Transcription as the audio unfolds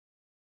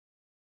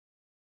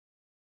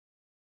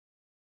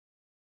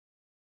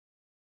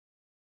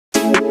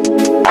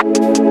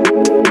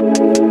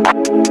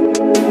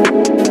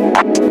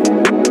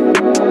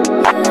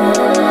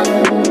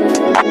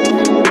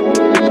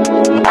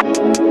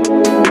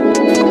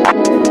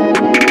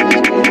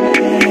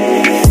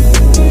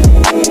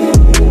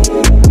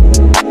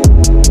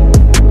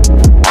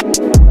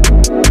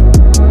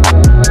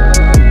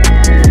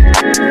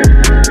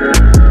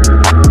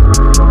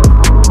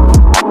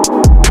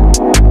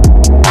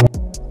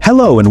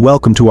Hello and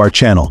welcome to our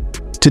channel.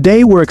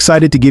 Today we're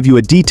excited to give you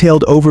a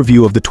detailed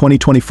overview of the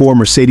 2024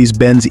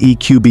 Mercedes-Benz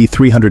EQB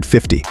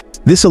 350.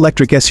 This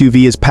electric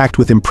SUV is packed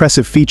with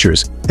impressive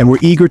features, and we're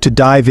eager to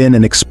dive in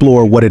and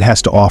explore what it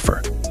has to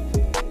offer.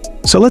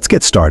 So let's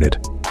get started.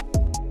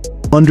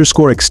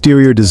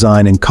 Exterior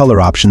design and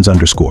color options. The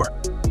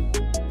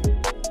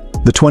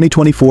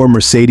 2024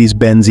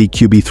 Mercedes-Benz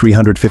EQB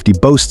 350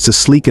 boasts a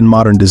sleek and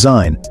modern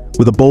design,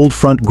 with a bold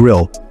front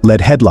grille, LED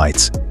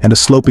headlights, and a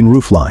sloping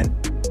roofline.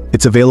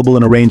 It's available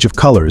in a range of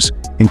colors,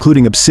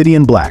 including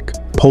obsidian black,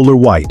 polar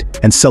white,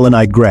 and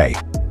selenite gray.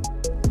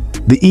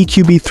 The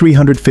EQB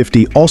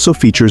 350 also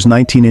features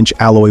 19-inch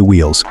alloy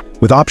wheels,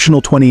 with optional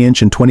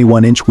 20-inch and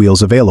 21-inch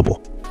wheels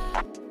available.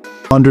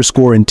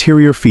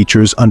 Interior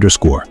features.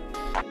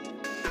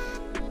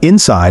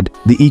 Inside,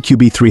 the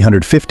EQB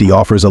 350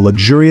 offers a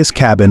luxurious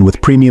cabin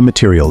with premium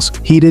materials,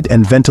 heated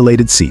and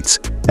ventilated seats,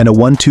 and a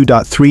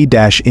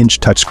 2.3-inch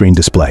touchscreen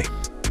display.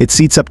 It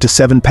seats up to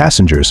 7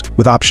 passengers,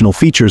 with optional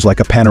features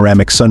like a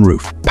panoramic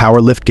sunroof, power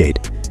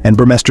liftgate, and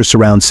Burmester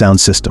surround sound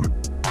system.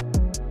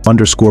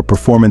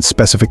 Performance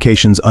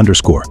specifications.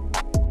 The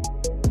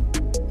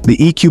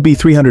EQB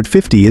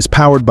 350 is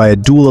powered by a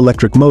dual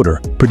electric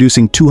motor,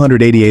 producing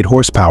 288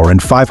 horsepower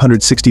and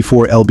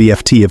 564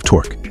 lb-ft of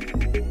torque.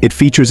 It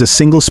features a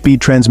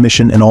single-speed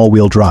transmission and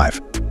all-wheel drive.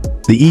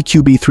 The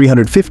EQB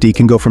 350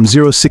 can go from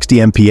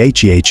 0-60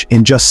 mph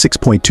in just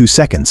 6.2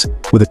 seconds,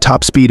 with a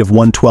top speed of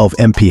 112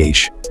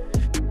 mph.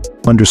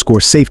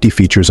 Safety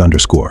features.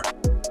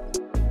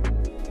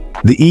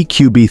 The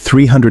EQB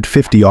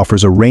 350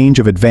 offers a range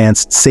of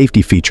advanced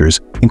safety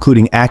features,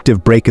 including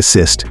active brake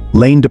assist,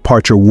 lane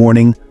departure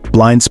warning,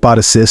 blind spot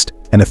assist,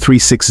 and a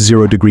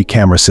 360-degree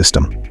camera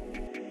system.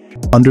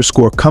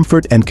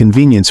 Comfort and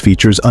convenience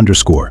features.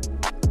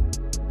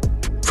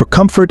 For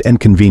comfort and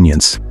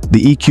convenience,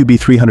 the EQB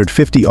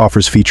 350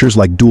 offers features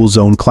like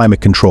dual-zone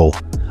climate control,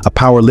 a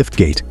power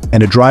liftgate,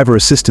 and a driver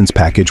assistance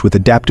package with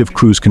adaptive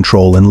cruise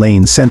control and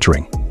lane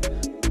centering.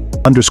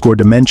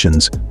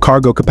 Dimensions,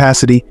 cargo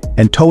capacity,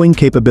 and towing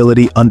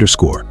capability.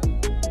 The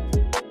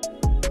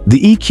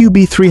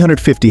EQB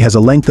 350 has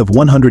a length of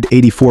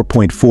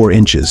 184.4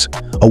 inches,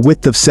 a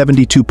width of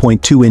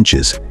 72.2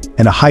 inches,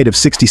 and a height of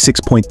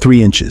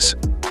 66.3 inches.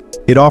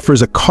 It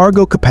offers a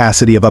cargo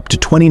capacity of up to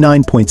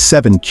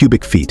 29.7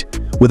 cubic feet,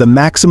 with a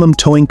maximum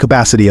towing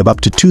capacity of up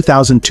to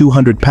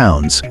 2,200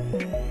 pounds.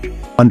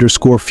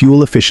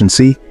 Fuel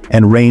efficiency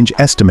and range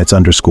estimates.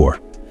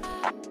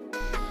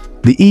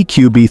 The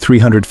EQB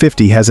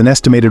 350 has an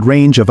estimated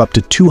range of up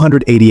to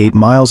 288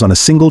 miles on a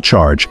single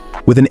charge,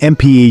 with an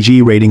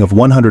MPG rating of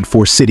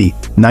 104 city,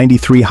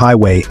 93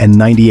 highway, and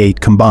 98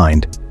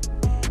 combined.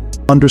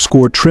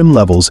 Trim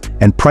levels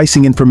and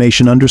pricing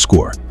information. The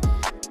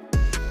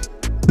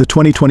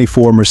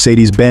 2024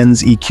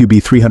 Mercedes-Benz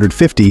EQB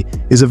 350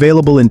 is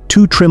available in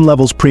 2 trim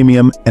levels: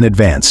 Premium and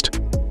Advanced.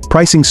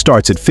 Pricing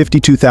starts at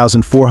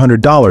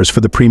 $52,400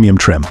 for the Premium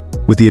trim,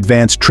 with the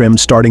Advanced trim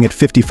starting at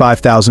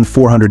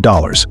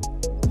 $55,400.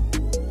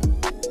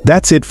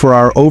 That's it for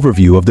our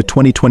overview of the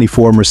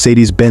 2024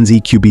 Mercedes-Benz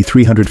EQB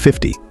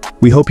 350.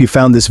 We hope you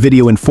found this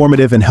video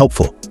informative and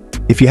helpful.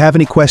 If you have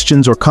any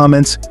questions or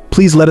comments,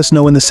 please let us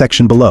know in the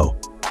section below.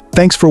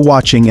 Thanks for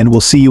watching, and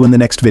we'll see you in the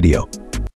next video.